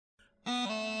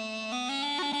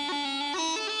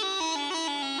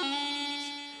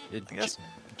Yes.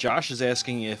 Josh is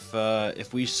asking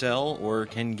if we sell or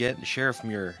can get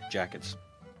Sheriffmuir jackets.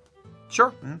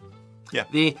 Sure. Mm-hmm. Yeah.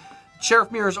 The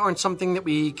Sheriffmuirs aren't something that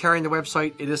we carry on the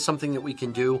website. It is something that we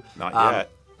can do. Not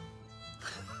yet.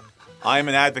 I'm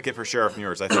an advocate for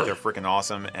Sheriffmuirs. I think they're freaking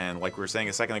awesome. And like we were saying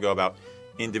a second ago about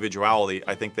individuality,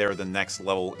 I think they're the next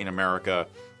level in America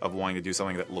of wanting to do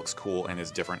something that looks cool and is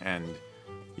different, and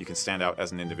you can stand out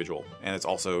as an individual. And it's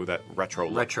also that retro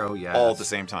look. Retro, yeah. All at the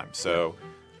same time. So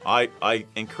I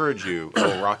encourage you,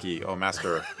 oh Rocky, oh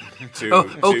Master,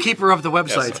 to keeper of the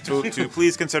website, yes, to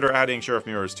please consider adding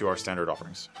Sheriffmuirs to our standard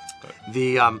offerings. But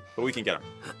we can get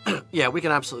them. Yeah, we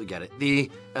can absolutely get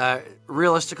it.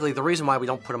 Realistically, the reason why we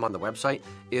don't put them on the website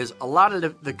is a lot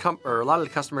of the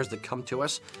customers that come to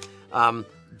us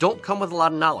don't come with a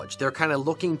lot of knowledge. They're kind of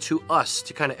looking to us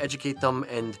to kind of educate them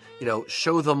and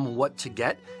show them what to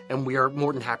get, and we are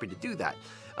more than happy to do that.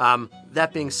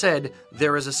 That being said,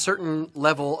 there is a certain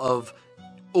level of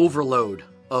overload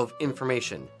of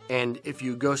information. And if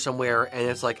you go somewhere and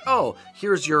it's like, oh,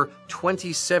 here's your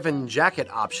 27 jacket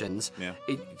options,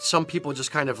 some people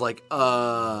just kind of like,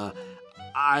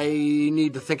 I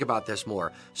need to think about this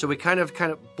more. So we kind of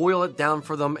boil it down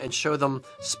for them and show them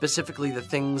specifically the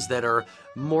things that are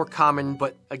more common.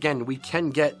 But again, we can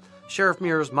get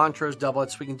Sheriffmuirs, Montrose,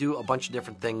 doublets. We can do a bunch of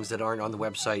different things that aren't on the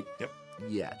website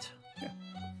yet. Yeah.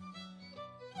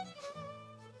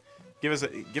 Give us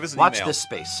an Watch email. this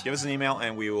space. Give us an email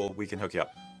and we can hook you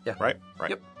up. Yeah. Right?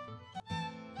 Yep.